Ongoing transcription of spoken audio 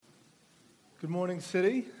Good morning,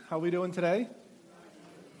 City. How are we doing today?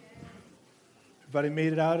 Everybody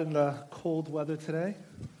made it out in the cold weather today.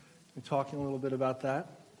 We're talking a little bit about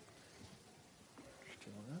that.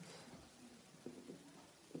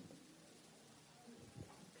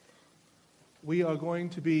 We are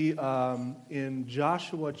going to be in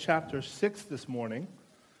Joshua chapter 6 this morning,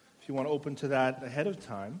 if you want to open to that ahead of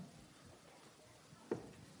time.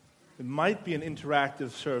 It might be an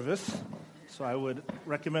interactive service, so I would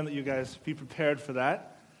recommend that you guys be prepared for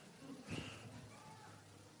that. We'll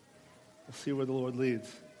see where the Lord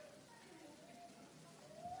leads.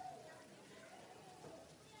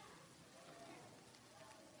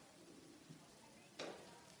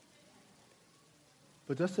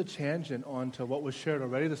 But just a tangent onto what was shared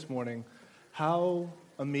already this morning, how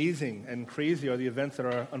amazing and crazy are the events that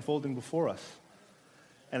are unfolding before us.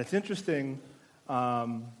 And it's interesting, I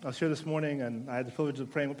was here this morning and I had the privilege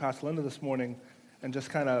of praying with Pastor Linda this morning and just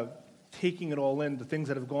kind of taking it all in, the things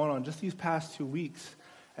that have gone on just these past 2 weeks.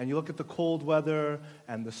 And you look at the cold weather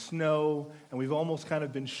and the snow, and we've almost kind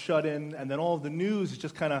of been shut in, and then all of the news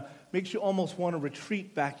just kind of makes you almost want to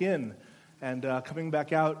retreat back in. And coming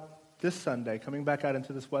back out this Sunday, coming back out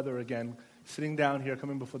into this weather again, sitting down here,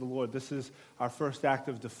 coming before the Lord, this is our first act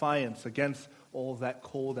of defiance against all of that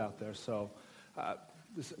cold out there. So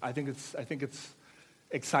I think it's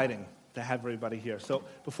exciting to have everybody here. So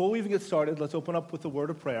before we even get started, let's open up with a word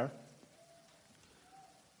of prayer.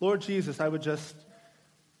 Lord Jesus, I would just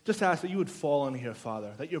ask that you would fall on here,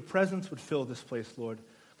 Father, that your presence would fill this place, Lord.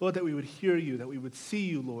 Lord, that we would hear you, that we would see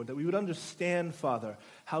you, Lord, that we would understand, Father,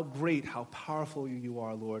 how great, how powerful you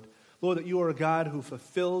are, Lord. Lord, that you are a God who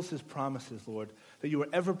fulfills his promises, Lord, that you are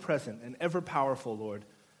ever present and ever powerful, Lord.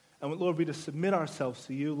 And Lord, we just submit ourselves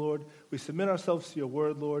to you, Lord. We submit ourselves to your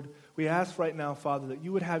word, Lord. We ask right now, Father, that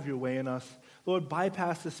you would have your way in us. Lord,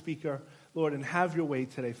 bypass the speaker, Lord, and have your way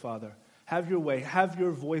today, Father. Have your way. Have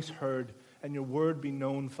your voice heard and your word be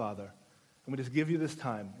known, Father. And we just give you this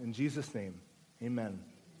time. In Jesus' name, amen.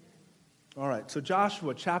 All right, so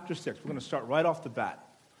Joshua chapter 6. We're going to start right off the bat.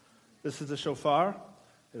 This is the shofar.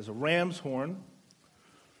 There's a ram's horn.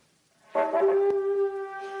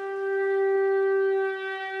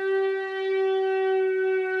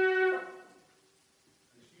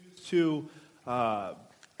 To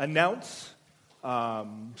announce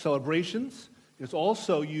celebrations. It's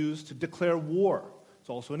also used to declare war. It's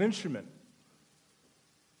also an instrument.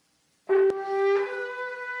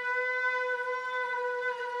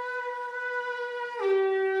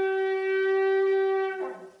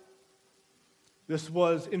 This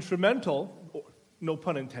was instrumental, no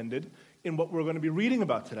pun intended, in what we're going to be reading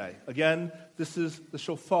about today. Again, this is the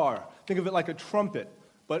shofar. Think of it like a trumpet.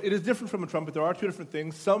 But it is different from a trumpet. There are two different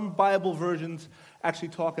things. Some Bible versions actually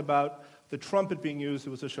talk about the trumpet being used. It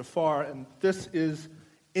was a shofar, and this is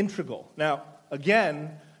integral. Now,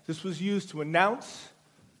 again, this was used to announce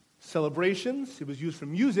celebrations. It was used for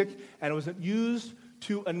music, and it was used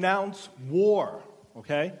to announce war.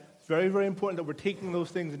 Okay? It's very, very important that we're taking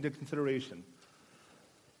those things into consideration.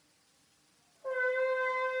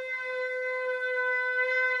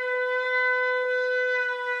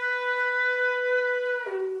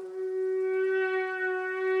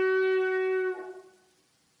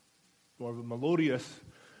 More of a melodious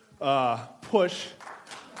push.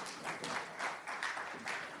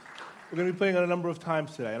 We're going to be playing it a number of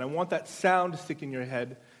times today, and I want that sound to stick in your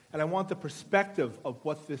head, and I want the perspective of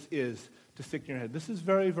what this is to stick in your head. This is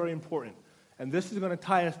very, very important, and this is going to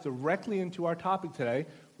tie us directly into our topic today,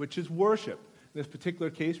 which is worship. In this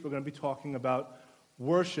particular case, we're going to be talking about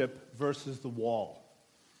worship versus the wall.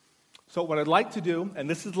 So what I'd like to do, and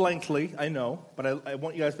this is lengthy, I know, but I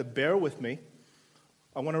want you guys to bear with me.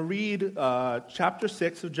 I want to read chapter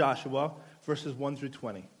 6 of Joshua, verses 1 through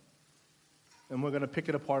 20. And we're going to pick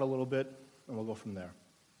it apart a little bit, and we'll go from there.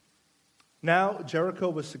 Now Jericho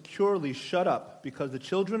was securely shut up because of the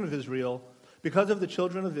children of Israel,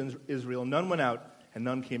 none went out and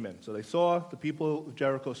none came in. So they saw the people of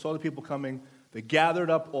Jericho, saw the people coming. They gathered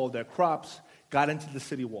up all their crops, got into the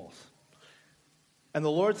city walls. And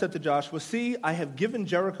the Lord said to Joshua, "See, I have given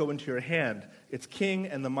Jericho into your hand, its king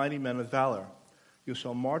and the mighty men of valor. You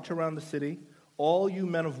shall march around the city, all you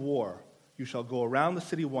men of war. You shall go around the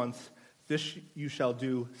city once. This you shall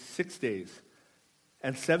do 6 days.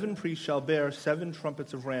 And 7 priests shall bear 7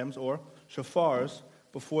 trumpets of rams, or shofars,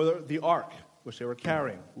 before the ark, which they were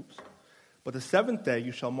carrying. But the 7th day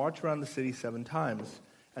you shall march around the city 7 times,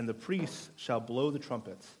 and the priests shall blow the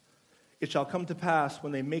trumpets. It shall come to pass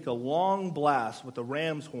when they make a long blast with the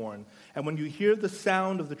ram's horn, and when you hear the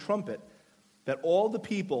sound of the trumpet, that all the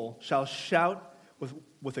people shall shout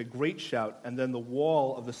with a great shout, and then the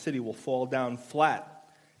wall of the city will fall down flat,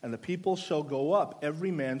 and the people shall go up,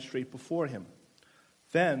 every man straight before him.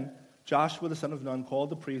 Then Joshua the son of Nun called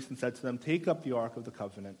the priests and said to them, take up the ark of the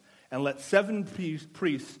covenant, and let 7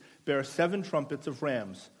 priests bear 7 trumpets of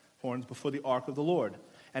rams' horns before the ark of the Lord.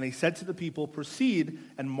 And he said to the people, proceed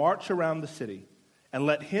and march around the city, and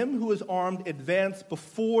let him who is armed advance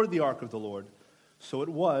before the ark of the Lord. So it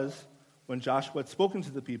was, when Joshua had spoken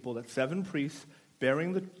to the people, that 7 priests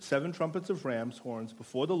bearing the 7 trumpets of rams' horns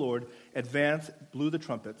before the Lord advanced, blew the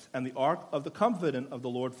trumpets, and the ark of the covenant of the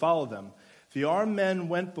Lord followed them. The armed men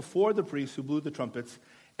went before the priests who blew the trumpets,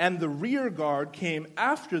 and the rear guard came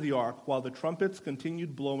after the ark while the priests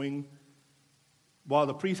continued blowing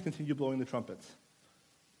the trumpets.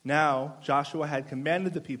 Now Joshua had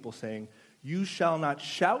commanded the people, saying, you shall not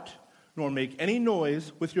shout nor make any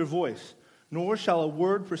noise with your voice, nor shall a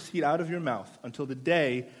word proceed out of your mouth until the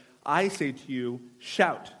day I say to you,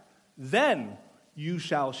 shout. Then you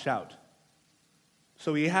shall shout.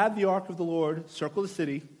 So he had the ark of the Lord circle the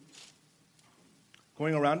city,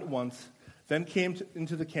 going around at once, then came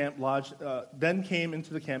into the camp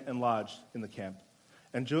and lodged in the camp.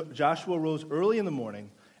 And Joshua rose early in the morning,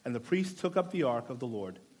 and the priests took up the ark of the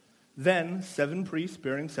Lord. Then 7 priests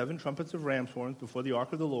bearing 7 trumpets of ram's horns before the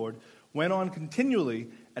ark of the Lord went on continually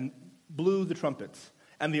and blew the trumpets.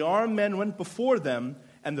 And the armed men went before them,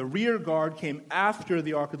 and the rear guard came after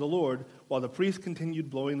the ark of the Lord while the priests continued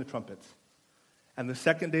blowing the trumpets. And the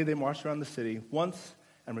second day they marched around the city once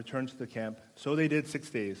and returned to the camp. So they did 6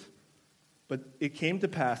 days. But it came to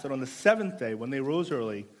pass that on the 7th day, when they rose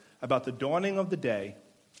early, about the dawning of the day,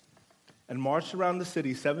 and marched around the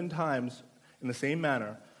city 7 times in the same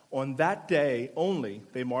manner, on that day only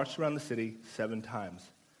they marched around the city 7 times.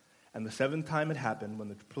 And the 7th time it happened,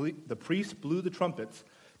 when the priests blew the trumpets,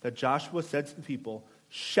 that Joshua said to the people,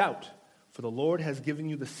 shout, for the Lord has given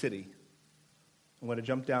you the city. I'm going to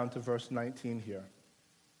jump down to verse 19 here.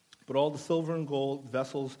 But all the silver and gold,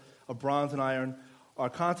 vessels of bronze and iron, are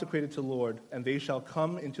consecrated to the Lord, and they shall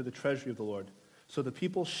come into the treasury of the Lord. So the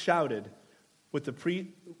people shouted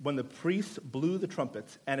when the priests blew the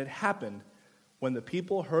trumpets, and it happened when the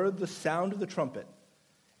people heard the sound of the trumpet,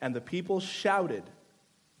 and the people shouted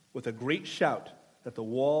with a great shout, that the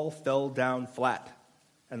wall fell down flat.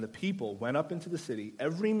 And the people went up into the city,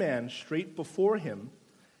 every man straight before him,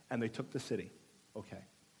 and they took the city. Okay.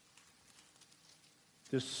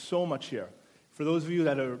 There's so much here. For those of you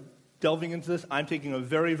that are delving into this, I'm taking a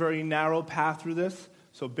very, very narrow path through this,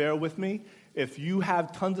 so bear with me. If you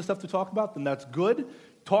have tons of stuff to talk about, then that's good.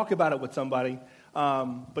 Talk about it with somebody.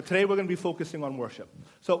 But today we're going to be focusing on worship.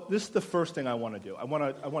 So this is the first thing I want to do. I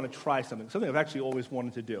want to try something I've actually always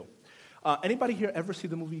wanted to do. Anybody here ever see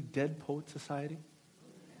the movie Dead Poets Society?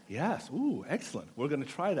 Yes. Ooh, excellent. We're going to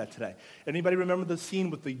try that today. Anybody remember the scene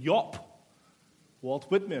with the yawp?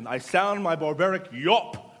 Walt Whitman, I sound my barbaric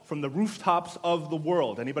yawp from the rooftops of the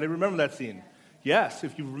world. Anybody remember that scene? Yes.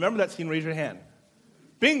 If you remember that scene, raise your hand.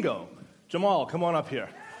 Bingo. Jamal, come on up here.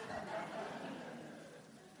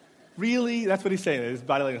 Really? That's what he's saying. His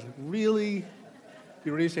body language. Really?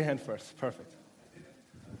 You raise your hand first. Perfect.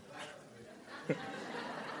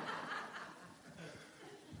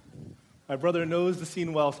 My brother knows the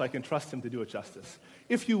scene well, so I can trust him to do it justice.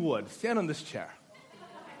 If you would, stand on this chair.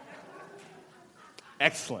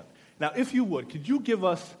 Excellent. Now, if you would, could you give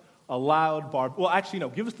us a loud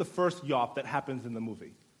give us the first yawp that happens in the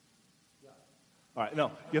movie. Yeah. All right,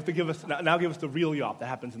 no, you have to give us, now give us the real yawp that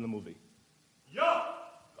happens in the movie. Yawp!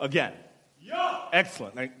 Again. Yawp!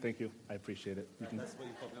 Excellent. Thank you. I appreciate it. That's what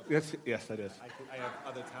you called me up for. Yes, that is. I have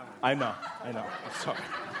other talents. I know. I'm sorry.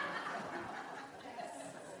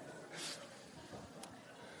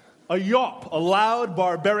 A yawp, a loud,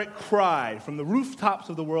 barbaric cry from the rooftops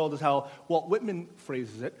of the world is how Walt Whitman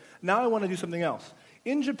phrases it. Now I want to do something else.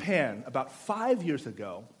 In Japan, about 5 years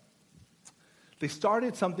ago, they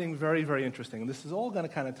started something very, very interesting. And this is all going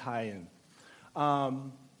to kind of tie in.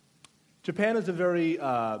 Japan is a very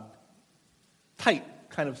tight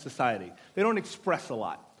kind of society. They don't express a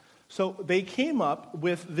lot. So they came up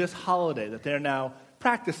with this holiday that they're now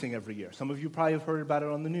practicing every year. Some of you probably have heard about it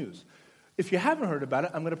on the news. If you haven't heard about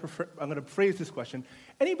it, I'm going to phrase this question.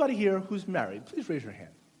 Anybody here who's married, please raise your hand.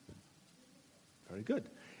 Very good.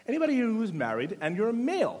 Anybody here who's married and you're a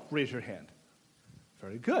male, raise your hand.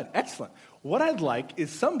 Very good. Excellent. What I'd like is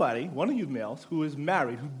somebody, one of you males, who is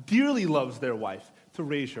married, who dearly loves their wife, to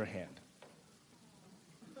raise your hand.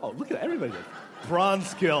 Oh, look at that. Everybody did. Bronze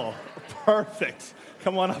skill. Perfect.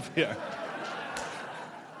 Come on up here.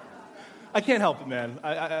 I can't help it, man.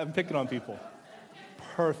 I'm picking on people.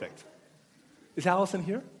 Perfect. Is Allison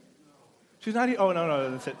here? She's not here? Oh,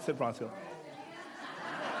 no. Sit bronze skill.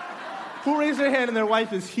 Who raised their hand and their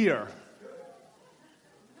wife is here?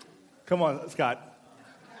 Come on, Scott.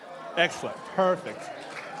 Excellent. Perfect.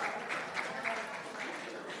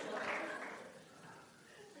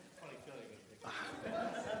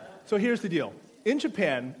 So here's the deal. In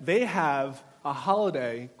Japan, they have a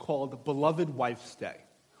holiday called Beloved Wife's Day.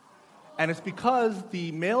 And it's because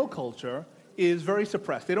the male culture is very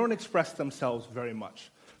suppressed. They don't express themselves very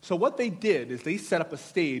much. So what they did is they set up a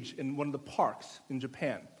stage in one of the parks in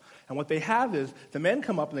Japan. And what they have is the men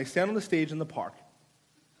come up and they stand on the stage in the park.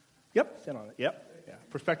 Yep, stand on it. Yep. Yeah.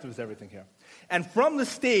 Perspective is everything here. And from the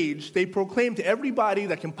stage, they proclaim to everybody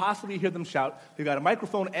that can possibly hear them shout, they've got a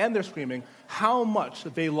microphone and they're screaming, how much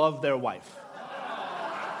they love their wife.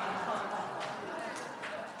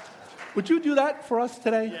 Would you do that for us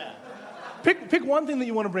today? Yeah. Pick one thing that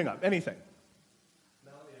you want to bring up. Anything.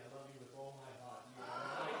 Melody, I love you with all my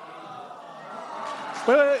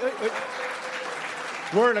heart. Wait.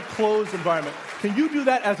 We're in a closed environment. Can you do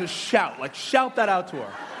that as a shout? Like, shout that out to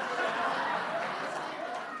her.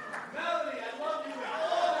 Melody, I love you with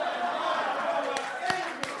all my heart.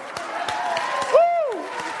 Woo!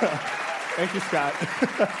 Thank you, Scott.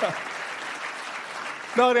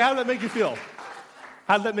 Melody, how did that make you feel?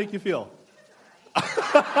 How did that make you feel?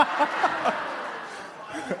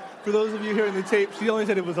 For those of you hearing the tape, she only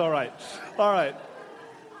said it was all right. All right.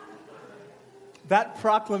 That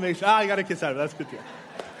proclamation, you got a kiss out of it. That's good too.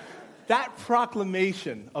 That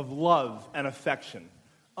proclamation of love and affection,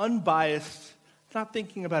 unbiased, not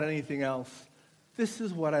thinking about anything else. This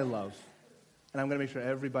is what I love, and I'm going to make sure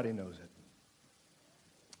everybody knows it.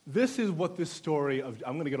 This is what this story of,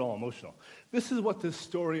 I'm going to get all emotional. This is what this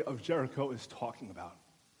story of Jericho is talking about.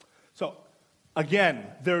 So, again,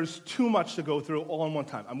 there's too much to go through all in one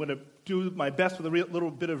time. I'm going to do my best with a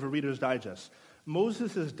little bit of a Reader's Digest.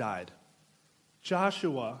 Moses has died.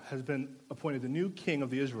 Joshua has been appointed the new king of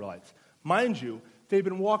the Israelites. Mind you, they've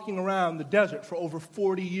been walking around the desert for over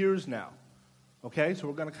 40 years now. Okay, so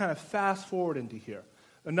we're going to kind of fast forward into here.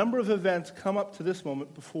 A number of events come up to this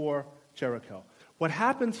moment before Jericho. What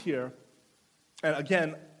happens here, and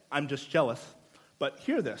again, I'm just jealous, but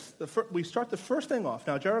hear this. We start the first thing off.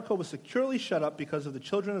 Now, Jericho was securely shut up because of the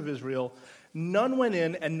children of Israel. None went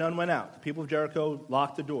in and none went out. The people of Jericho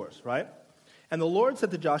locked the doors, right? And the Lord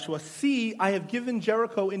said to Joshua, see, I have given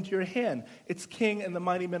Jericho into your hand, its king and the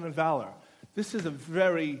mighty men of valor. This is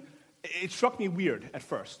it struck me weird at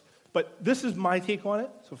first, but this is my take on it,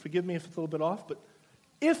 so forgive me if it's a little bit off, but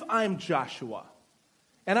if I'm Joshua,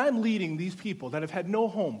 and I'm leading these people that have had no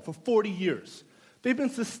home for 40 years, they've been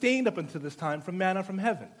sustained up until this time from manna from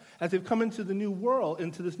heaven. As they've come into the new world,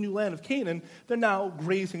 into this new land of Canaan, they're now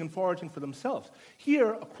grazing and foraging for themselves.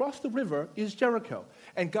 Here, across the river, is Jericho.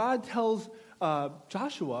 And God tells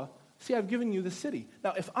Joshua, see, I've given you the city.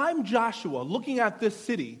 Now, if I'm Joshua looking at this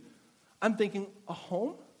city, I'm thinking, a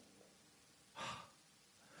home?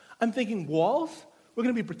 I'm thinking walls? We're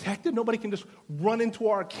going to be protected? Nobody can just run into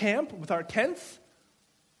our camp with our tents?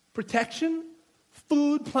 Protection?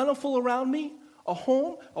 Food plentiful around me? A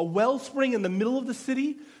home? A wellspring in the middle of the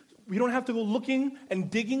city? We don't have to go looking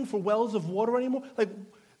and digging for wells of water anymore? Like,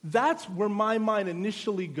 that's where my mind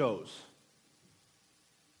initially goes.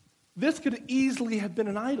 This could easily have been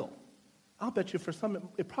an idol. I'll bet you for some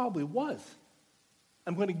it probably was.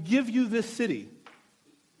 I'm going to give you this city.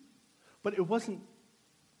 But it wasn't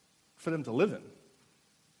for them to live in.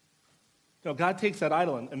 God takes that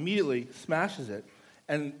idol and immediately smashes it,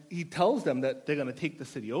 and he tells them that they're going to take the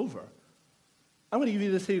city over. I'm going to give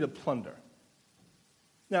you the city to plunder.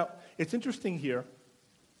 Now, it's interesting here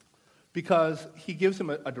because he gives him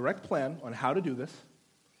a direct plan on how to do this.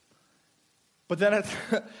 But then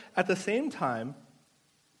at the same time,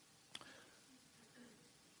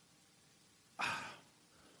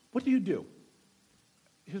 what do you do?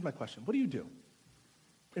 Here's my question. What do you do?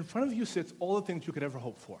 In front of you sits all the things you could ever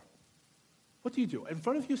hope for. What do you do? In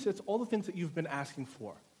front of you sits all the things that you've been asking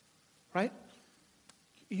for, right?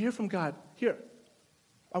 You hear from God, here,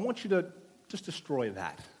 I want you to just destroy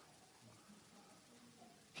that.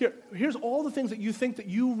 Here's all the things that you think that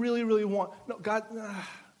you really, really want. No, God,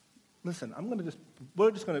 listen,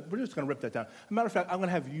 we're just going to rip that down. As a matter of fact, I'm going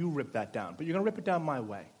to have you rip that down, but you're going to rip it down my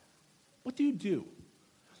way. What do you do?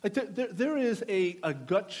 Like there is a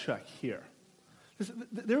gut check here.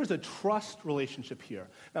 There is a trust relationship here.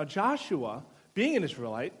 Now, Joshua, being an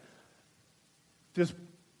Israelite, there's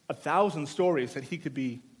 1,000 stories that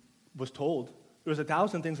was told. There was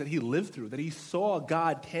 1,000 things that he lived through, that he saw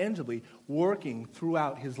God tangibly working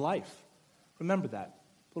throughout his life. Remember that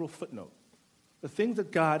little footnote. The things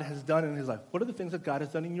that God has done in his life. What are the things that God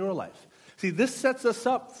has done in your life? See, this sets us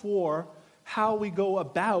up for how we go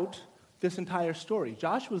about this entire story.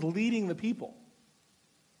 Joshua's leading the people.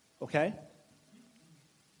 Okay?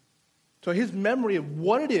 So his memory of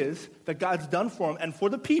what it is that God's done for him and for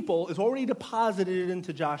the people is already deposited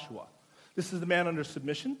into Joshua. This is the man under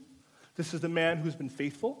submission. This is the man who's been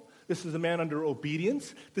faithful. This is the man under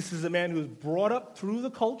obedience. This is the man who was brought up through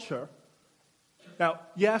the culture. Now,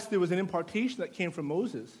 yes, there was an impartation that came from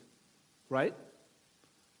Moses, right?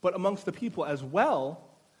 But amongst the people as well,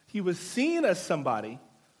 he was seen as somebody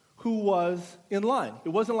who was in line. It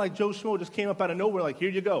wasn't like Joe Schmo just came up out of nowhere like,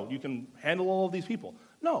 here you go, you can handle all of these people.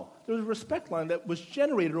 No, there was a respect line that was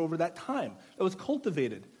generated over that time, that was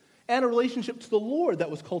cultivated, and a relationship to the Lord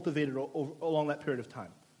that was cultivated along that period of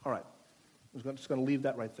time. All right, I'm just going to leave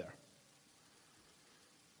that right there.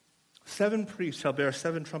 7 priests shall bear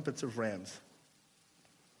 7 trumpets of rams.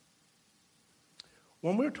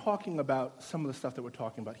 When we're talking about some of the stuff that we're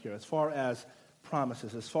talking about here, as far as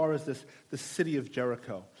promises, as far as the city of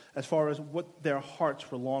Jericho, as far as what their hearts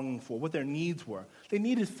were longing for, what their needs were. They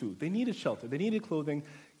needed food. They needed shelter. They needed clothing.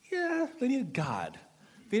 Yeah, they needed God.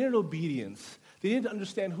 They needed obedience. They needed to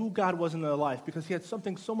understand who God was in their life because he had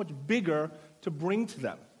something so much bigger to bring to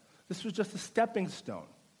them. This was just a stepping stone.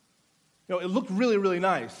 You know, it looked really, really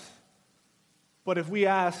nice. But if we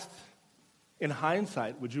asked, in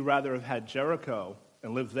hindsight, would you rather have had Jericho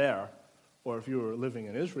and lived there, or if you were living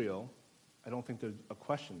in Israel, I don't think there's a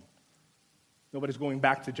question. Nobody's going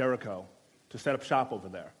back to Jericho to set up shop over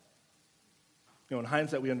there. You know, in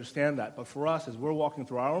hindsight, we understand that. But for us, as we're walking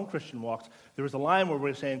through our own Christian walks, there is a line where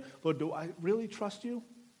we're saying, Lord, do I really trust you?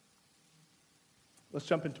 Let's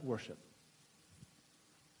jump into worship.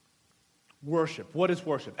 Worship. What is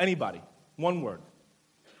worship? Anybody? One word.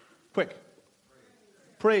 Quick.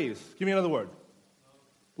 Praise. Give me another word.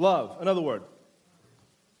 Love. Another word.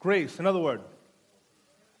 Grace. Another word.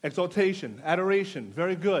 Exaltation, adoration,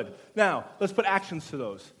 very good. Now, let's put actions to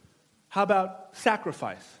those. How about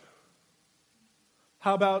sacrifice?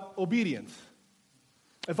 How about obedience?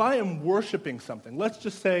 If I am worshiping something, let's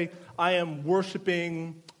just say I am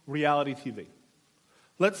worshiping reality TV.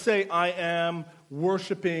 Let's say I am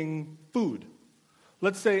worshiping food.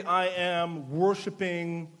 Let's say I am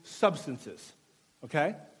worshiping substances,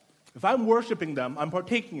 okay? If I'm worshiping them, I'm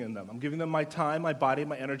partaking in them. I'm giving them my time, my body,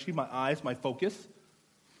 my energy, my eyes, my focus.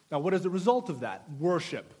 Now, what is the result of that?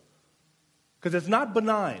 Worship. Because it's not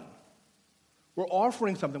benign. We're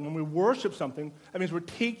offering something. When we worship something, that means we're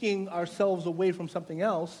taking ourselves away from something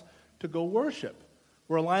else to go worship.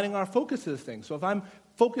 We're aligning our focus to this thing. So if I'm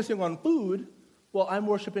focusing on food, well, I'm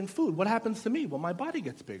worshiping food. What happens to me? Well, my body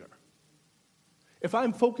gets bigger. If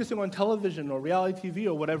I'm focusing on television or reality TV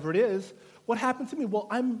or whatever it is, what happens to me? Well,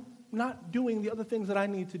 I'm not doing the other things that I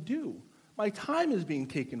need to do. My time is being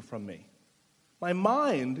taken from me. My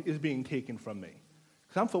mind is being taken from me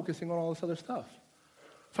because I'm focusing on all this other stuff.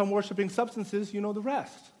 If I'm worshiping substances, you know the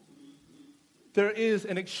rest. There is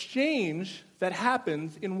an exchange that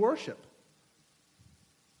happens in worship.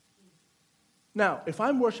 Now, if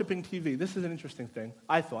I'm worshiping TV, this is an interesting thing,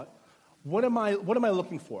 I thought. What am I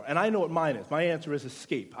looking for? And I know what mine is. My answer is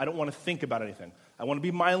escape. I don't want to think about anything. I want to be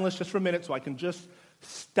mindless just for a minute so I can just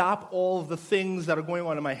stop all of the things that are going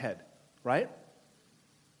on in my head, right?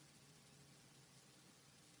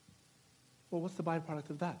 Well, what's the byproduct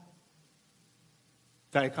of that?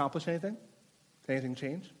 Did I accomplish anything? Did anything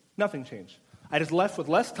change? Nothing changed. I just left with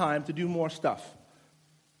less time to do more stuff.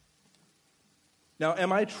 Now,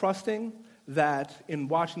 am I trusting that in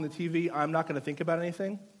watching the TV, I'm not going to think about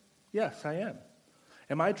anything? Yes, I am.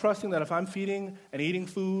 Am I trusting that if I'm feeding and eating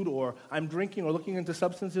food, or I'm drinking or looking into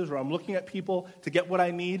substances, or I'm looking at people to get what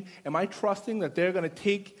I need, am I trusting that they're going to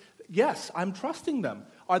take? Yes, I'm trusting them.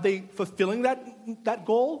 Are they fulfilling that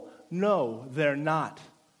goal? No, they're not.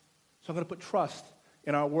 So I'm going to put trust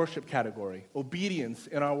in our worship category, obedience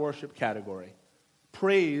in our worship category,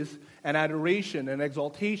 praise and adoration and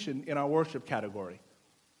exaltation in our worship category.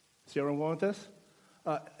 See where I'm going with this?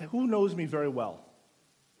 Who knows me very well?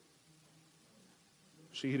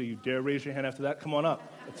 Shahida, you dare raise your hand after that? Come on up.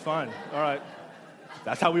 It's fine. All right.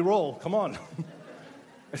 That's how we roll. Come on.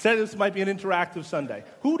 I said this might be an interactive Sunday.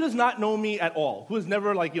 Who does not know me at all? Who has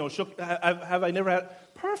never, shook? Have I never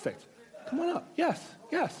had? Perfect. Come on up. Yes.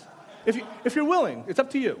 If you're willing, it's up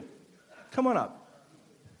to you. Come on up.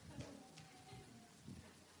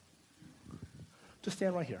 Just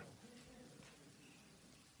stand right here.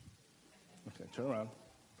 Okay, turn around.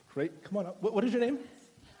 Great. Come on up. What is your name?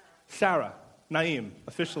 Sarah. Naeem,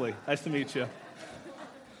 officially. Nice to meet you.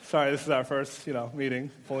 Sorry, this is our first, meeting,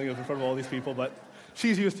 pulling up in front of all these people, but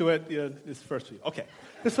she's used to it. It's first for you. Okay,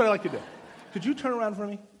 this is what I like to do. Could you turn around for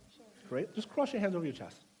me? Sure. Great. Just cross your hands over your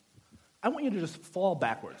chest. I want you to just fall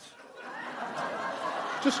backwards.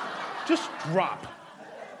 Just drop.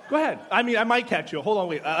 Go ahead. I mean, I might catch you. Hold on,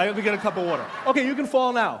 wait. I have to get a cup of water. Okay, you can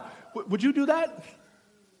fall now. Would you do that?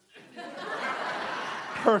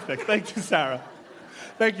 Perfect. Thank you, Sarah.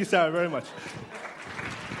 Thank you, Sarah, very much.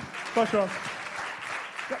 Come on, Sharon.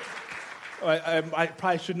 I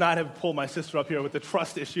probably should not have pulled my sister up here with the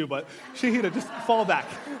trust issue, but Shahida, just fall back.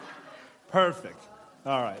 Perfect.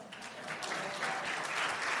 All right.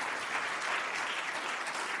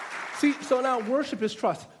 See, so now worship is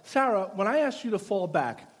trust. Sarah, when I asked you to fall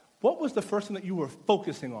back, what was the first thing that you were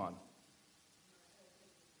focusing on?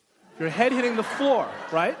 Your head hitting the floor,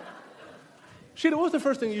 right? Shahida, what was the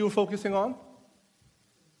first thing you were focusing on?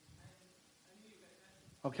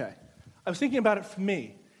 Okay. I was thinking about it for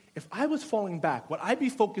me. If I was falling back, what I'd be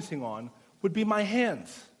focusing on would be my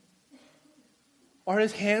hands. Are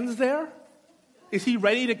his hands there? Is he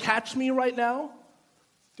ready to catch me right now?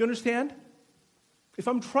 Do you understand? If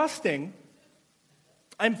I'm trusting,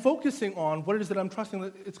 I'm focusing on what it is that I'm trusting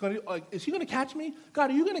that it's going to, like, is he going to catch me?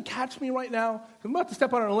 God, are you going to catch me right now? I'm about to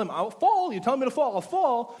step out on a limb. I'll fall. You're telling me to fall. I'll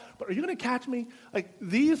fall. But are you going to catch me? Like,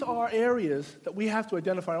 these are areas that we have to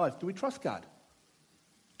identify in our life. Do we trust God?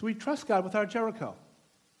 Do we trust God with our Jericho?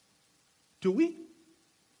 Do we?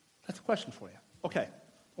 That's a question for you. Okay.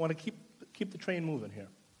 I want to keep the train moving here.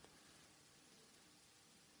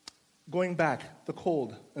 Going back, the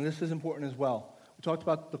cold, and this is important as well. We talked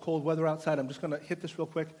about the cold weather outside. I'm just going to hit this real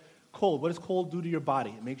quick. Cold. What does cold do to your body?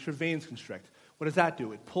 It makes your veins constrict. What does that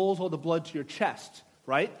do? It pulls all the blood to your chest,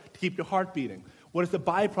 right? To keep your heart beating. What is the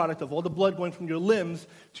byproduct of all the blood going from your limbs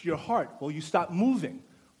to your heart? Well, you stop moving,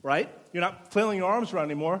 right? You're not flailing your arms around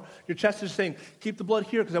anymore. Your chest is saying, keep the blood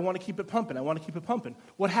here because I want to keep it pumping. I want to keep it pumping.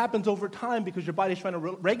 What happens over time because your body's trying to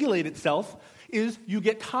regulate itself is you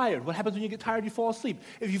get tired. What happens when you get tired? You fall asleep.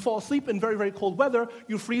 If you fall asleep in very, very cold weather,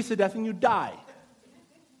 you freeze to death and you die.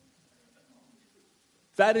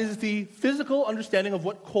 That is the physical understanding of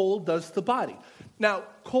what cold does to the body. Now,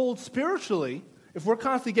 cold spiritually, if we're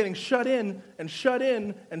constantly getting shut in and shut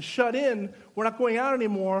in and shut in, we're not going out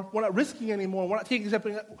anymore, we're not risking anymore, we're not taking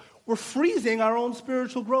something, we're freezing our own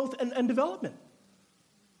spiritual growth and development.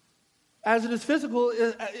 As it is physical,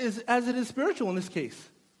 as it is spiritual in this case.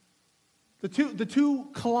 The two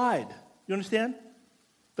collide. You understand?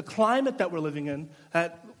 The climate that we're living in,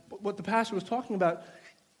 what the pastor was talking about,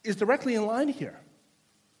 is directly in line here.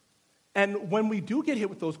 And when we do get hit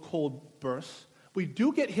with those cold bursts, we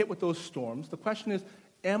do get hit with those storms, the question is,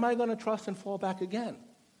 am I going to trust and fall back again?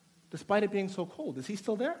 Despite it being so cold. Is he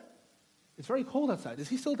still there? It's very cold outside. Is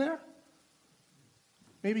he still there?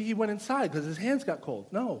 Maybe he went inside because his hands got cold.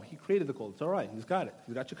 No, he created the cold. It's all right. He's got it.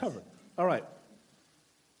 He's got you covered. All right.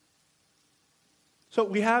 So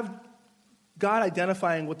we have God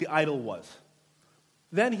identifying what the idol was.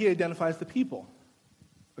 Then he identifies the people.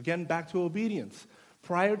 Again, back to obedience.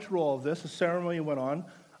 Prior to all of this, a ceremony went on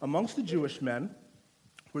amongst the Jewish men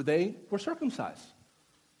where they were circumcised.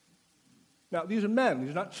 Now, these are men.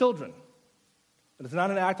 These are not children. It is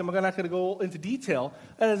not an act, I'm not going to go into detail,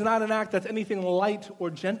 that is not an act that's anything light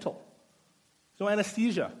or gentle. There's no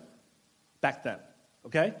anesthesia back then,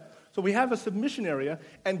 okay? So we have a submission area,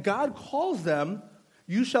 and God calls them,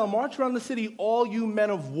 you shall march around the city, all you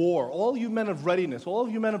men of war, all you men of readiness, all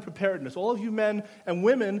of you men of preparedness, all of you men and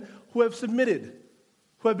women who have submitted,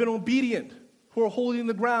 who have been obedient, who are holding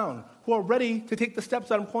the ground, who are ready to take the steps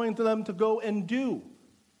that I'm pointing to them to go and do.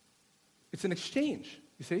 It's an exchange,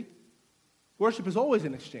 you see? Worship is always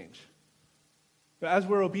an exchange. But as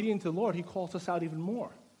we're obedient to the Lord, he calls us out even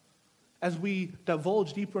more. As we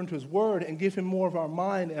divulge deeper into his word and give him more of our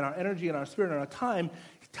mind and our energy and our spirit and our time,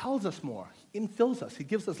 he tells us more. He infills us. He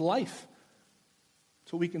gives us life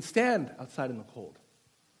so we can stand outside in the cold.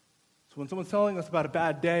 So when someone's telling us about a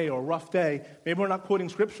bad day or a rough day, maybe we're not quoting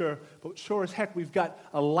scripture, but sure as heck we've got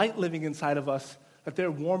a light living inside of us that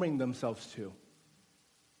they're warming themselves to.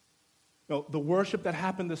 You know, the worship that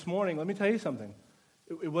happened this morning, let me tell you something.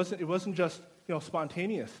 It wasn't just,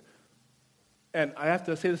 spontaneous. And I have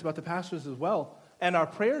to say this about the pastors as well, and our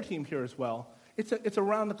prayer team here as well. It's a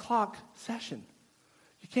round-the-clock session.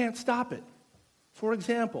 You can't stop it. For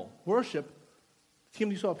example, worship, the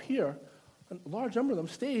team you saw up here, a large number of them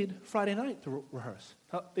stayed Friday night to rehearse.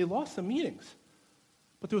 Now, they lost some meetings,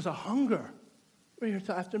 but there was a hunger right here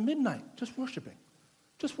till after midnight, just worshiping.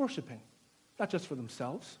 Not just for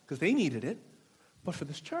themselves, because they needed it, but for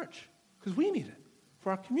this church, because we need it.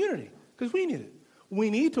 For our community, because we need it.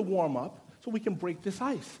 We need to warm up so we can break this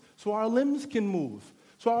ice, so our limbs can move,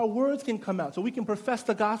 so our words can come out, so we can profess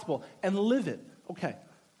the gospel and live it. Okay,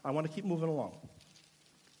 I want to keep moving along.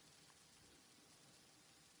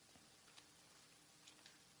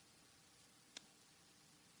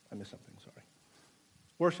 I missed something, sorry.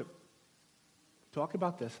 Worship. Talk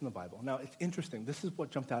about this in the Bible. Now, it's interesting. This is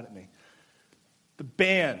what jumped out at me. The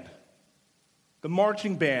band, the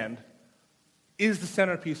marching band, is the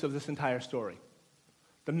centerpiece of this entire story.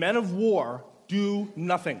 The men of war do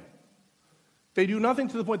nothing. They do nothing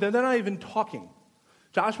to the point that they're not even talking.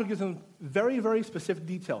 Joshua gives them very, very specific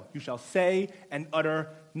detail. You shall say and utter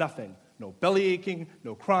nothing. No belly aching,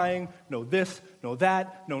 no crying, no this, no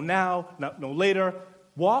that, no now, no later.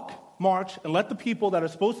 Walk, march, and let the people that are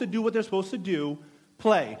supposed to do what they're supposed to do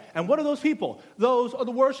play. And what are those people? Those are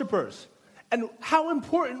the worshipers. And how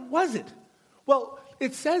important was it? Well,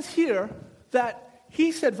 it says here that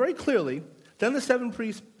he said very clearly, then the 7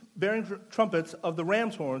 priests bearing trumpets of the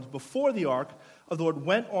ram's horns before the ark of the Lord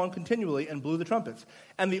went on continually and blew the trumpets.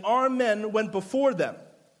 And the armed men went before them.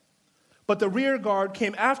 But the rear guard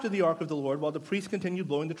came after the ark of the Lord while the priests continued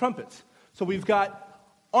blowing the trumpets. So we've got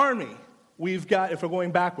army. We've got, if we're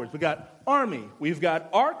going backwards, we've got army. We've got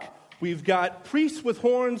ark. We've got priests with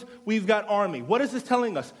horns. We've got army. What is this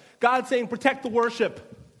telling us? God's saying, protect the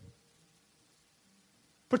worship.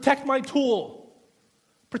 Protect my tool.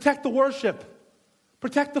 Protect the worship.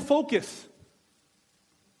 Protect the focus.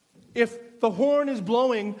 If the horn is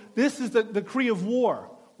blowing, this is the decree of war.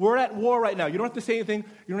 We're at war right now. You don't have to say anything.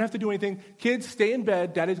 You don't have to do anything. Kids, stay in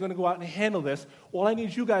bed. Daddy's going to go out and handle this. All I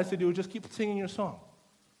need you guys to do is just keep singing your song.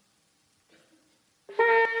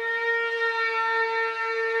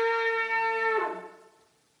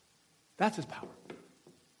 That's his power.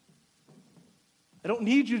 I don't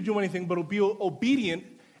need you to do anything, but be obedient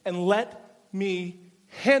and let me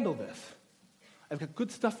handle this. I've got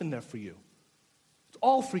good stuff in there for you. It's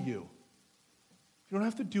all for you. You don't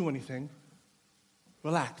have to do anything.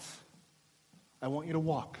 Relax. I want you to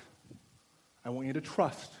walk. I want you to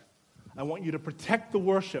trust. I want you to protect the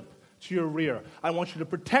worship to your rear. I want you to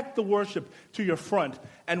protect the worship to your front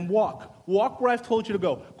and walk. Walk where I've told you to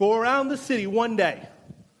go. Go around the city one day.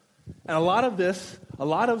 And a lot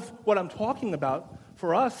of what I'm talking about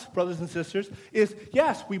for us, brothers and sisters, is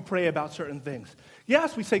yes, we pray about certain things.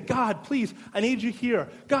 Yes, we say, God, please, I need you here.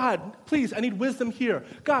 God, please, I need wisdom here.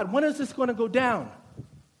 God, when is this going to go down?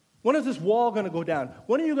 When is this wall going to go down?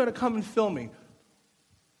 When are you going to come and fill me?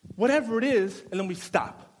 Whatever it is, and then we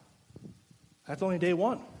stop. That's only day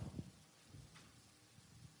one.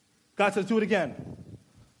 God says, do it again.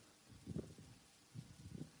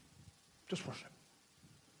 Just worship.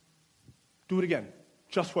 Do it again.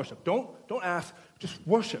 Just worship. Don't ask. Just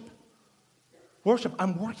worship. Worship.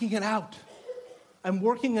 I'm working it out. I'm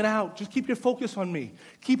working it out. Just keep your focus on me.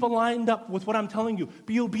 Keep aligned up with what I'm telling you.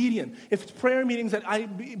 Be obedient. If it's prayer meetings that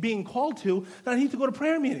I'm being called to, then I need to go to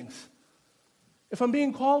prayer meetings. If I'm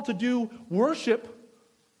being called to do worship,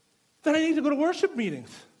 then I need to go to worship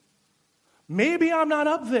meetings. Maybe I'm not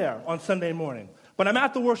up there on Sunday morning, but I'm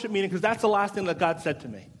at the worship meeting because that's the last thing that God said to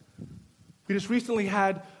me. We just recently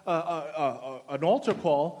had an altar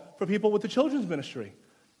call for people with the children's ministry.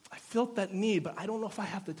 I felt that need, but I don't know if I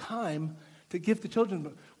have the time to give the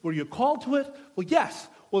children. Were you called to it? Well, yes.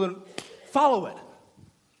 Well, then follow it.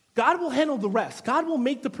 God will handle the rest. God will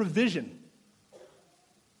make the provision.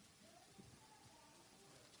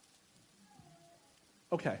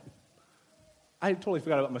 Okay. I totally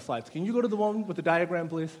forgot about my slides. Can you go to the one with the diagram,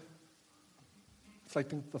 please? It's like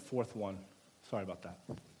the fourth one. Sorry about that.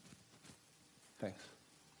 Thanks.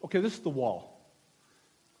 Okay, this is the wall.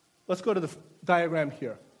 Let's go to the diagram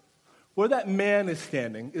here. Where that man is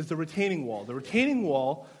standing is the retaining wall. The retaining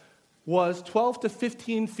wall was 12 to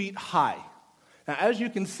 15 feet high. Now, as you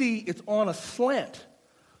can see, it's on a slant.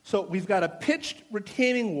 So we've got a pitched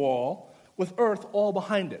retaining wall with earth all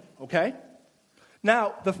behind it, okay?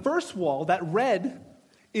 Now, the first wall, that red,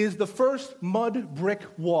 is the first mud brick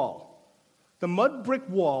wall. The mud brick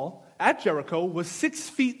wall at Jericho was 6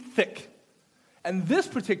 feet thick. And this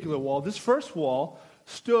particular wall, this first wall,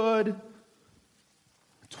 stood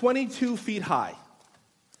 22 feet high.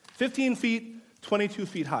 15 feet, 22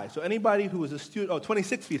 feet high. So anybody who was a student,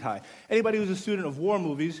 26 feet high. Anybody who's a student of war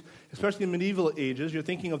movies, especially in medieval ages, you're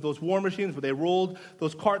thinking of those war machines where they rolled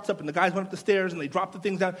those carts up and the guys went up the stairs and they dropped the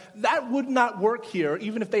things down. That would not work here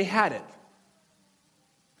even if they had it.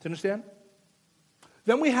 Do you understand?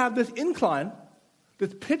 Then we have this incline,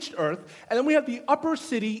 this pitched earth, and then we have the upper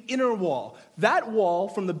city inner wall. That wall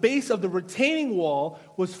from the base of the retaining wall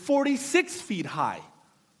was 46 feet high.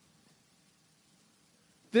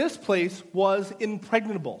 This place was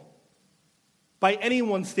impregnable by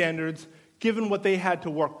anyone's standards, given what they had to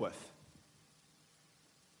work with.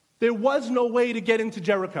 There was no way to get into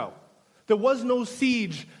Jericho. There was no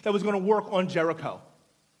siege that was going to work on Jericho.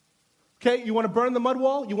 Okay, you want to burn the mud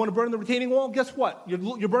wall? You want to burn the retaining wall? Guess what?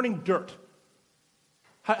 You're burning dirt.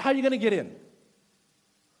 How are you going to get in?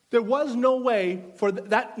 There was no way for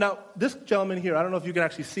that. Now, this gentleman here, I don't know if you can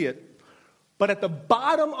actually see it, But at the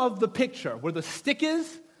bottom of the picture, where the stick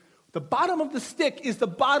is, the bottom of the stick is the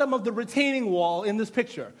bottom of the retaining wall in this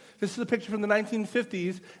picture. This is a picture from the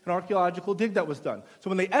 1950s, an archaeological dig that was done.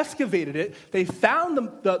 So when they excavated it, they found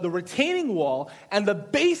the retaining wall, and the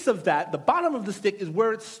base of that, the bottom of the stick, is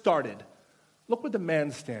where it started. Look where the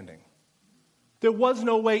man's standing. There was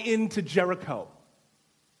no way into Jericho.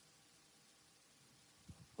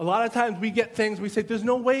 A lot of times we get things, we say, there's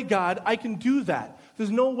no way, God, I can do that. There's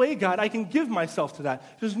no way, God, I can give myself to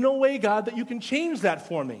that. There's no way, God, that you can change that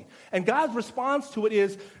for me. And God's response to it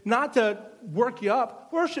is not to work you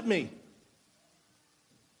up, worship me.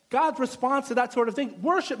 God's response to that sort of thing,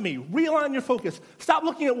 worship me, realign your focus. Stop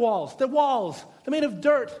looking at walls. They're walls. They're made of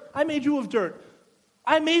dirt. I made you of dirt.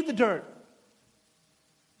 I made the dirt.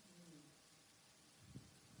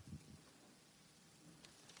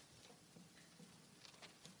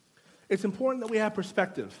 It's important that we have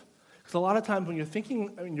perspective. Because a lot of times when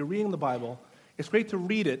you're reading the Bible, it's great to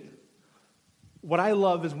read it. What I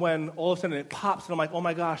love is when all of a sudden it pops and I'm like, oh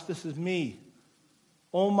my gosh, this is me.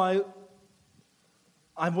 I'm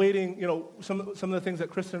waiting, some of the things that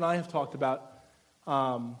Kristen and I have talked about.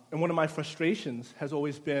 And one of my frustrations has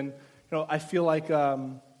always been, I feel like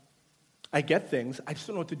I get things. I just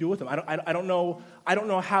don't know what to do with them. I don't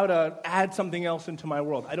know how to add something else into my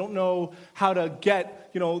world. I don't know how to get,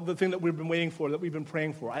 the thing that we've been waiting for, that we've been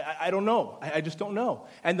praying for. I don't know. I just don't know.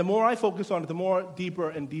 And the more I focus on it, the more deeper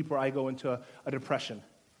and deeper I go into a depression.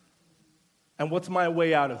 And what's my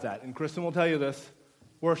way out of that? And Kristen will tell you this,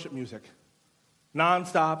 worship music.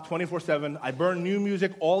 Nonstop, 24/7. I burn new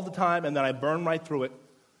music all the time, and then I burn right through it.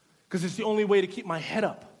 Because it's the only way to keep my head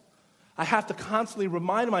up. I have to constantly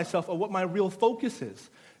remind myself of what my real focus is.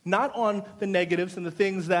 Not on the negatives and the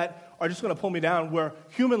things that are just going to pull me down, where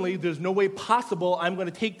humanly there's no way possible I'm going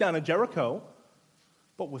to take down a Jericho.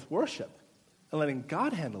 But with worship and letting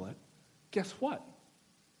God handle it, guess what?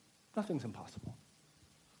 Nothing's impossible.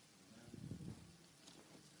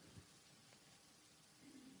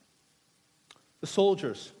 The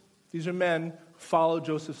soldiers, these are men who followed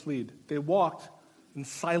Joseph's lead. They walked in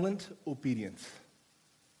silent obedience.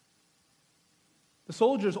 The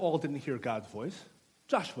soldiers all didn't hear God's voice.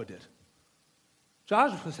 Joshua did.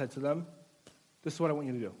 Joshua said to them, this is what I want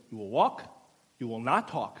you to do. You will walk, you will not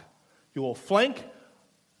talk. You will flank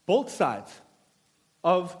both sides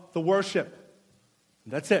of the worship.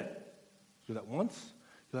 And that's it. You do that once,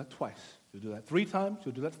 you do that twice. You'll do that 3 times,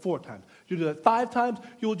 you'll do that 4 times. You'll do that 5 times,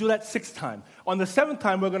 you will do that 6 times. On the 7th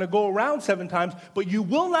time, we're going to go around 7 times, but you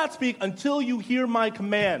will not speak until you hear my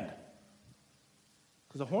command.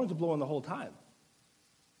 Because the horns are blowing the whole time.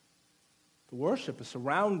 The worship is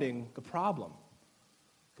surrounding the problem.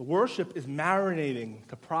 The worship is marinating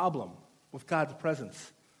the problem with God's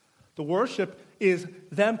presence. The worship is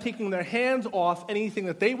them taking their hands off anything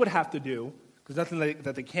that they would have to do, because nothing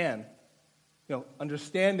that they can.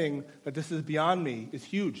 Understanding that this is beyond me is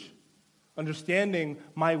huge. Understanding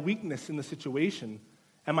my weakness in the situation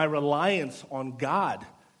and my reliance on God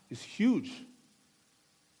is huge.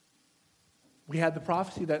 We had the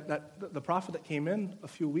prophecy that the prophet that came in a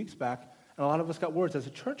few weeks back, and a lot of us got words. As a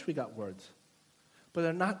church, we got words. But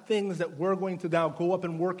they're not things that we're going to now go up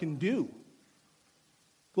and work and do.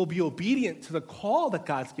 We'll be obedient to the call that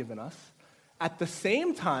God's given us. At the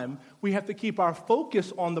same time, we have to keep our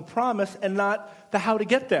focus on the promise and not the how to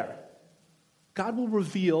get there. God will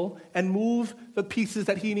reveal and move the pieces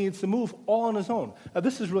that he needs to move all on his own. Now,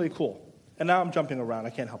 this is really cool. And now I'm jumping around.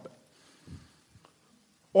 I can't help it.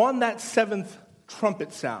 On that 7th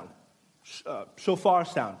trumpet sound, shofar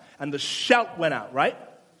sound, and the shout went out, right?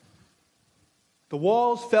 The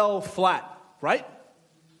walls fell flat, right?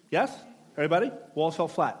 Yes? Everybody? Walls fell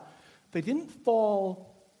flat. They didn't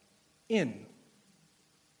fall in.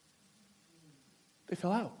 They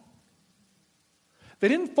fell out. They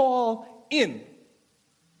didn't fall in.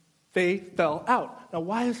 They fell out. Now,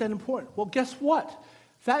 why is that important? Well, guess what?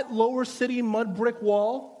 That lower city mud brick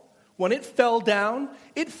wall, when it fell down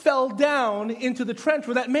into the trench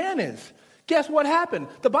where that man is. Guess what happened?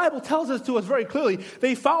 The Bible tells us very clearly,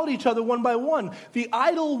 they followed each other one by one. The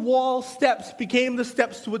idol wall steps became the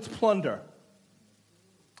steps to its plunder.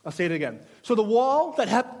 I'll say it again. So the wall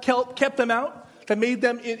that kept them out, that made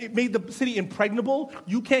the city impregnable,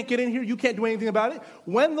 you can't get in here, you can't do anything about it.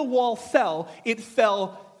 When the wall fell, it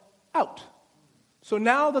fell out. So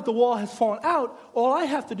now that the wall has fallen out, all I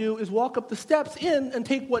have to do is walk up the steps in and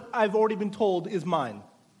take what I've already been told is mine.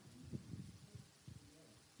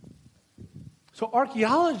 So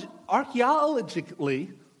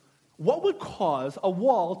archaeologically, what would cause a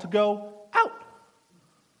wall to go out?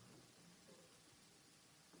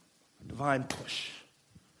 A divine push.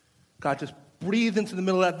 God just breathed into the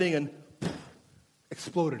middle of that thing and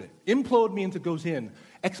exploded it. Implode means it goes in.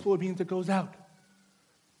 Explode means it goes out.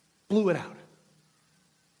 Blew it out.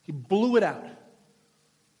 He blew it out.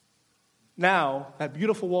 Now, that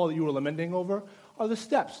beautiful wall that you were lamenting over are the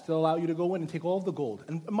steps that allow you to go in and take all of the gold.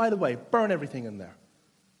 And by the way, burn everything in there.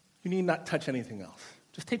 You need not touch anything else.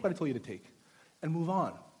 Just take what I told you to take and move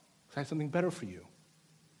on. Because I have something better for you.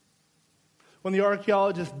 When the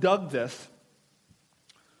archaeologists dug this,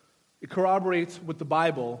 it corroborates with the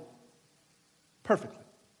Bible perfectly,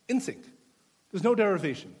 in sync. There's no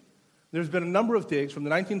derivation. There's been a number of digs from the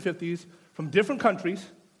 1950s from different countries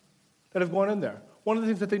that have gone in there. One of the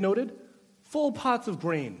things that they noted, full pots of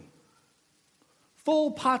grain.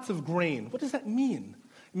 Full pots of grain. What does that mean?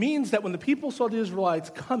 It means that when the people saw the Israelites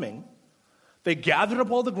coming, they gathered up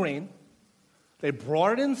all the grain, they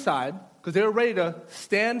brought it inside, because they were ready to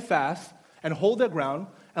stand fast and hold their ground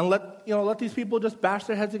and let these people just bash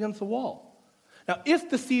their heads against the wall. Now, if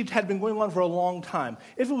the siege had been going on for a long time,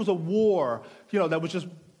 if it was a war, that was just,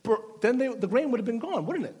 then the grain would have been gone,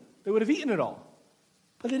 wouldn't it? They would have eaten it all.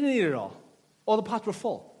 But they didn't eat it all. All the pots were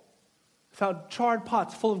full. Found charred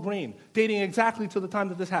pots full of grain, dating exactly to the time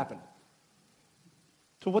that this happened.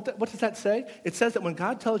 So what does that say? It says that when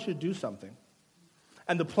God tells you to do something,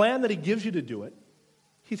 and the plan that he gives you to do it,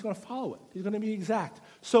 he's going to follow it. He's going to be exact.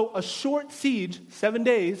 So a short siege, 7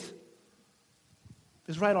 days,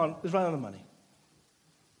 is right on the money.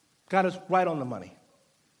 God is right on the money.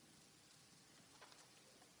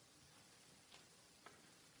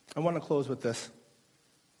 I want to close with this.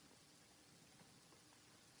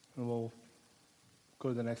 And we'll go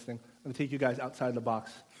to the next thing. I'm going to take you guys outside the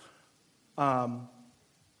box. And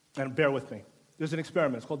bear with me. There's an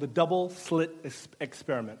experiment. It's called the double slit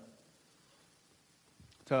experiment.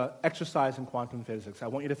 It's an exercise in quantum physics. I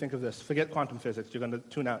want you to think of this. Forget quantum physics. You're going to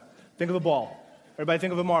tune out. Think of a ball. Everybody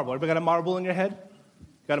think of a marble. Everybody got a marble in your head?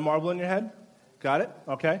 Got a marble in your head? Got it?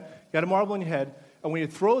 Okay. You got a marble in your head. And when you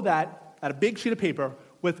throw that at a big sheet of paper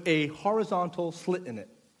with a horizontal slit in it,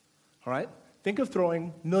 all right? Think of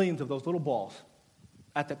throwing millions of those little balls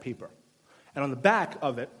at that paper. And on the back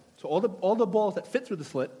of it, so all the balls that fit through the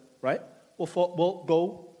slit, right, will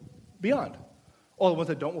go beyond. All the ones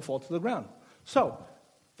that don't will fall to the ground. So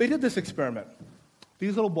they did this experiment.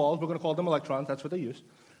 These little balls, we're going to call them electrons, that's what they used.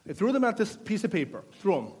 They threw them at this piece of paper,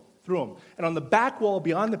 threw them. And on the back wall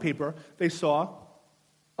beyond the paper, they saw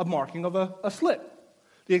a marking of a slit.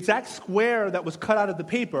 The exact square that was cut out of the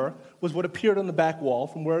paper was what appeared on the back wall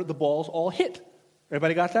from where the balls all hit.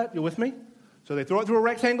 Everybody got that? You with me? So they throw it through a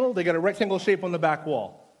rectangle, they get a rectangle shape on the back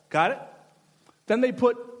wall. Got it? Then they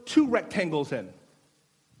put 2 rectangles in.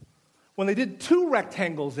 When they did 2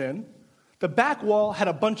 rectangles in, the back wall had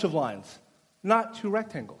a bunch of lines, not 2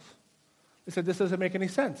 rectangles. They said, this doesn't make any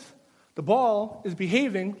sense. The ball is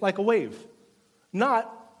behaving like a wave,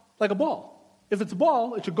 not like a ball. If it's a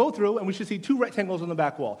ball, it should go through, and we should see 2 rectangles on the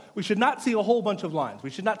back wall. We should not see a whole bunch of lines. We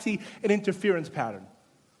should not see an interference pattern.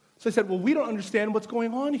 So I said, well, we don't understand what's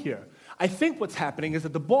going on here. I think what's happening is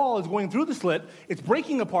that the ball is going through the slit, it's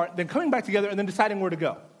breaking apart, then coming back together, and then deciding where to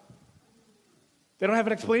go. They don't have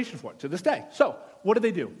an explanation for it to this day. So what did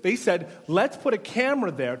they do? They said, let's put a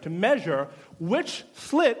camera there to measure which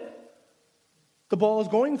slit the ball is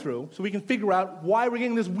going through so we can figure out why we're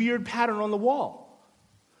getting this weird pattern on the wall.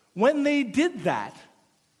 When they did that,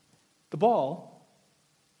 the ball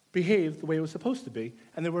behaved the way it was supposed to be,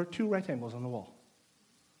 and there were 2 rectangles on the wall.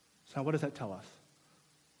 So now what does that tell us?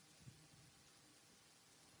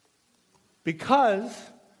 Because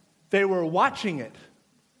they were watching it,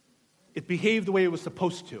 it behaved the way it was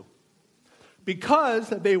supposed to. Because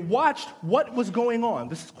they watched what was going on.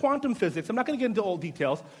 This is quantum physics. I'm not going to get into all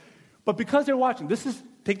details. But because they're watching,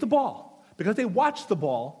 take the ball. Because they watched the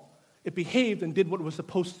ball, it behaved and did what it was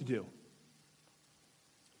supposed to do.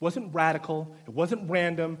 It wasn't radical. It wasn't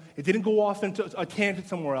random. It didn't go off into a tangent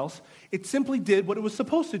somewhere else. It simply did what it was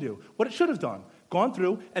supposed to do, what it should have done. Gone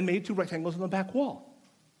through and made 2 rectangles on the back wall.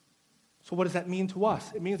 So what does that mean to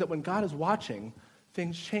us? It means that when God is watching,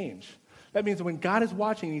 things change. That means that when God is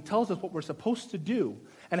watching and he tells us what we're supposed to do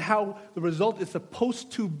and how the result is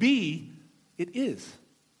supposed to be, it is.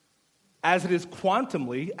 As it is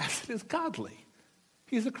quantumly, as it is godly.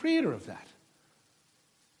 He's the creator of that.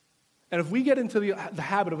 And if we get into the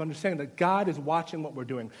habit of understanding that God is watching what we're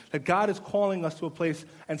doing, that God is calling us to a place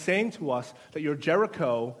and saying to us that your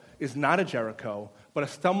Jericho is not a Jericho, but a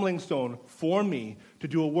stumbling stone for me to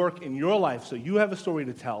do a work in your life so you have a story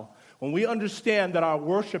to tell, when we understand that our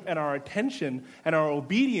worship and our attention and our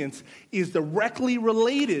obedience is directly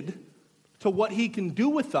related to what he can do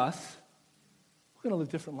with us, we're going to live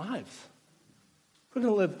different lives. We're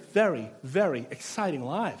going to live very, very exciting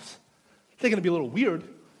lives. They're going to be a little weird.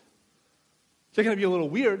 They're going to be a little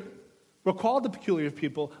weird. We're called the peculiar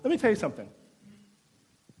people. Let me tell you something.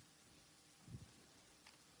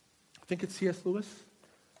 I think it's C.S. Lewis.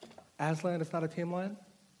 Aslan is not a tame lion.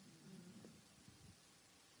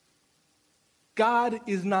 God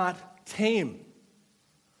is not tame.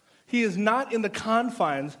 He is not in the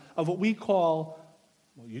confines of what we call,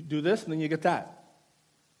 well, you do this and then you get that.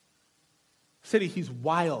 City, he's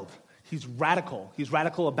wild. He's radical. He's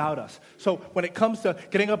radical about us. So when it comes to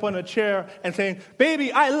getting up on a chair and saying,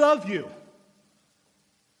 baby, I love you.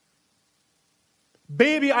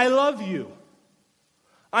 Baby, I love you.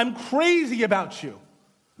 I'm crazy about you.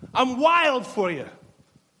 I'm wild for you.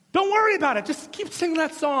 Don't worry about it. Just keep singing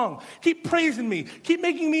that song. Keep praising me. Keep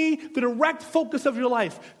making me the direct focus of your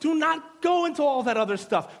life. Do not go into all that other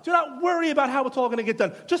stuff. Do not worry about how it's all going to get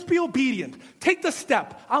done. Just be obedient. Take the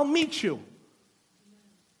step. I'll meet you.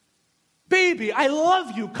 Baby, I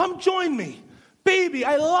love you. Come join me. Baby,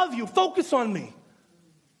 I love you. Focus on me.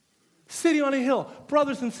 City on a hill.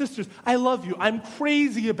 Brothers and sisters, I love you. I'm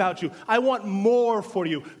crazy about you. I want more for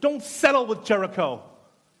you. Don't settle with Jericho.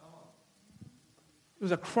 It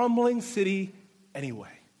was a crumbling city anyway.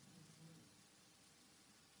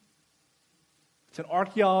 It's an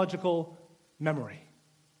archaeological memory.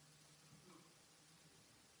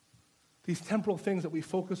 These temporal things that we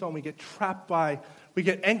focus on, we get trapped by, we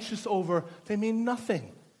get anxious over, they mean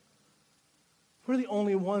nothing. We're the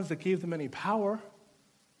only ones that gave them any power.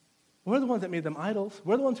 We're the ones that made them idols.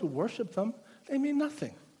 We're the ones who worship them. They mean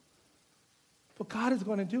nothing. What God is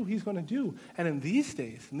going to do, he's going to do. And in these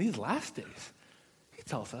days, in these last days, he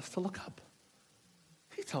tells us to look up.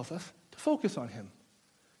 He tells us to focus on him.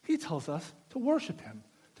 He tells us to worship him,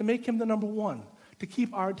 to make him the number one, to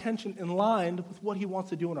keep our attention in line with what he wants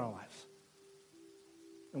to do in our lives.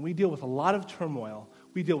 And we deal with a lot of turmoil.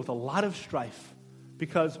 We deal with a lot of strife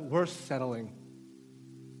because we're settling.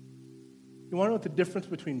 You want to know what the difference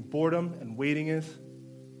between boredom and waiting is?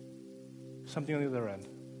 Something on the other end.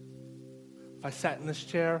 If I sat in this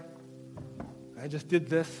chair, and I just did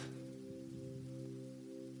this,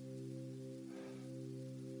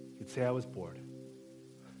 you'd say I was bored.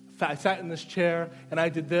 If I sat in this chair and I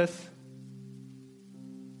did this,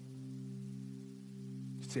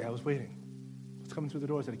 you'd say I was waiting. What's coming through the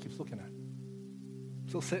doors that he keeps looking at? I'm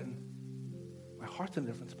still sitting. My heart's in a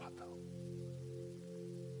different spot, though.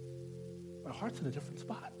 My heart's in a different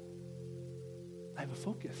spot. I have a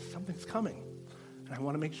focus. Something's coming. And I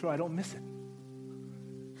want to make sure I don't miss it.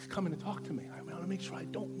 He's coming to talk to me. I want to make sure I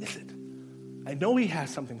don't miss it. I know he has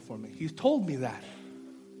something for me. He's told me that.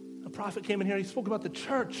 A prophet came in here. He spoke about the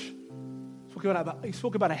church. He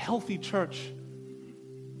spoke about a healthy church.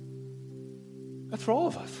 That's for all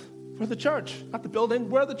of us. We're the church. Not the building.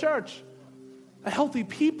 We're the church. A healthy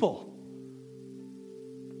people.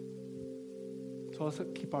 So let's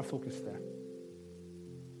keep our focus there.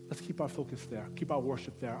 Let's keep our focus there. Keep our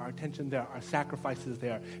worship there, our attention there, our sacrifices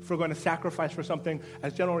there. If we're going to sacrifice for something,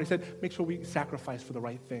 as Jen already said, make sure we sacrifice for the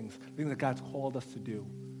right things, the things that God's called us to do.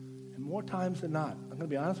 And more times than not, I'm going to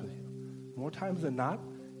be honest with you, more times than not,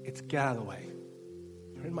 it's get out of the way.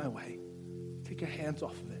 You're in my way. Take your hands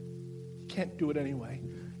off of it. You can't do it anyway.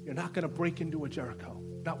 You're not going to break into a Jericho,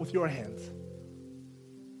 not with your hands.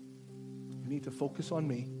 You need to focus on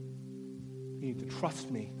me. You need to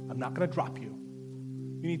trust me. I'm not going to drop you.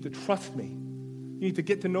 You need to trust me. You need to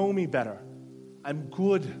get to know me better. I'm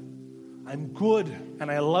good. I'm good,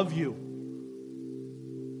 and I love you.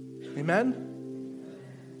 Amen?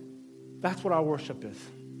 That's what our worship is.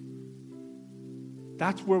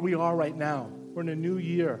 That's where we are right now. We're in a new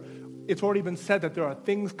year. It's already been said that there are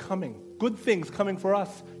things coming, good things coming for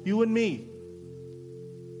us, you and me.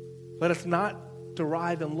 Let us not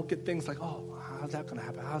derive and look at things like, oh, how's that going to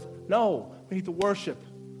happen? No, we need to worship.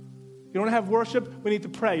 You don't have worship, we need to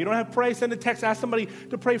pray. You don't have pray, send a text, ask somebody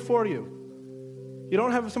to pray for you. You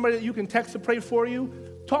don't have somebody that you can text to pray for you,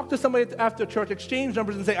 talk to somebody after church, exchange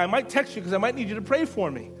numbers and say, I might text you because I might need you to pray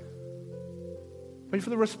for me. Wait for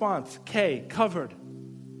the response. K, covered.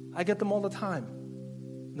 I get them all the time.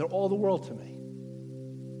 They're all the world to me.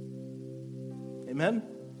 Amen?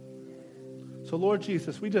 So Lord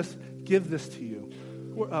Jesus, we just give this to you.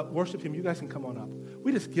 Worship him. You guys can come on up.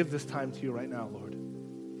 We just give this time to you right now, Lord.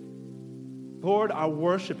 Lord, our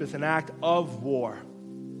worship is an act of war.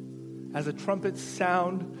 As the trumpets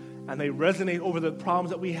sound and they resonate over the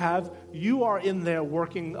problems that we have, you are in there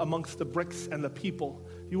working amongst the bricks and the people.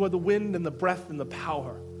 You are the wind and the breath and the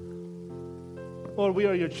power. Lord, we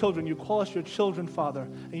are your children. You call us your children, Father.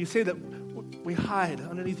 And you say that we hide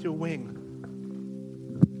underneath your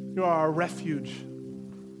wing. You are our refuge.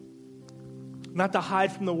 Not to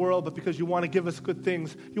hide from the world, but because you want to give us good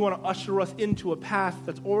things. You want to usher us into a path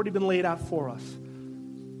that's already been laid out for us.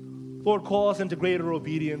 Lord, call us into greater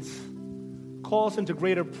obedience. Call us into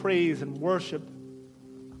greater praise and worship.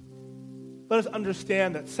 Let us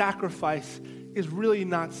understand that sacrifice is really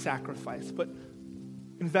not sacrifice, but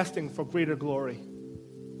investing for greater glory.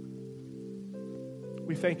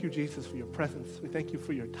 We thank you, Jesus, for your presence. We thank you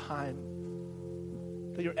for your time,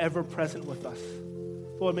 that you're ever present with us.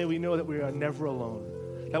 Lord, may we know that we are never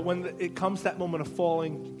alone, that when it comes that moment of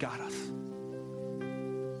falling, you got us.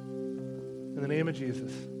 In the name of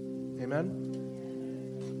Jesus, amen.